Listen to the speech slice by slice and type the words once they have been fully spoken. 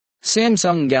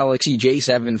Samsung Galaxy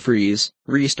J7 Freeze,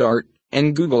 Restart,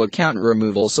 and Google Account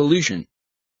Removal Solution.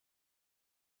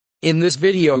 In this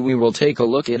video we will take a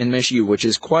look at an issue which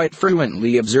is quite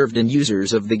frequently observed in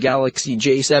users of the Galaxy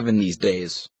J7 these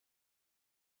days.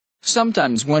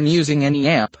 Sometimes when using any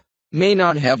app, may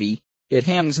not heavy, it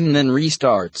hangs and then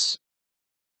restarts.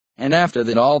 And after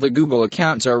that all the Google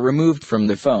accounts are removed from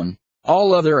the phone,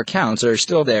 all other accounts are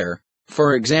still there,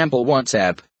 for example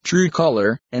WhatsApp,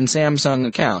 Truecaller, and Samsung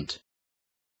account.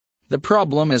 The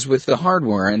problem is with the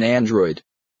hardware and Android.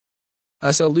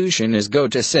 A solution is go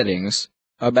to Settings,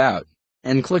 About,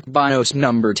 and click BIOS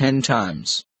number 10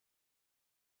 times.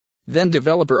 Then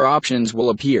developer options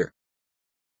will appear.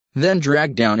 Then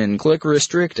drag down and click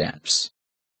Restrict Apps.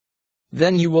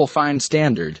 Then you will find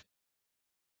Standard.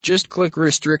 Just click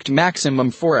Restrict Maximum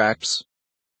 4 apps.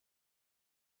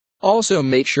 Also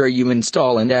make sure you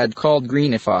install an add called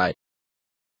Greenify.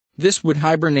 This would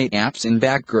hibernate apps in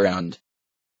background.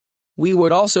 We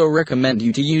would also recommend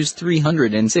you to use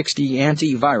 360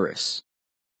 antivirus.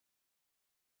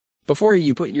 Before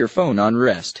you put your phone on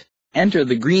rest, enter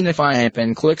the Greenify app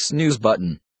and click Snooze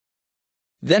button.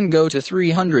 Then go to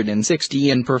 360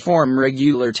 and perform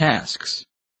regular tasks.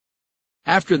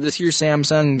 After this your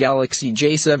Samsung Galaxy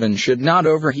J7 should not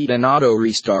overheat and auto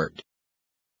restart.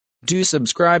 Do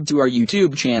subscribe to our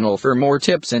YouTube channel for more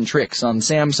tips and tricks on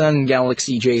Samsung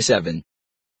Galaxy J7.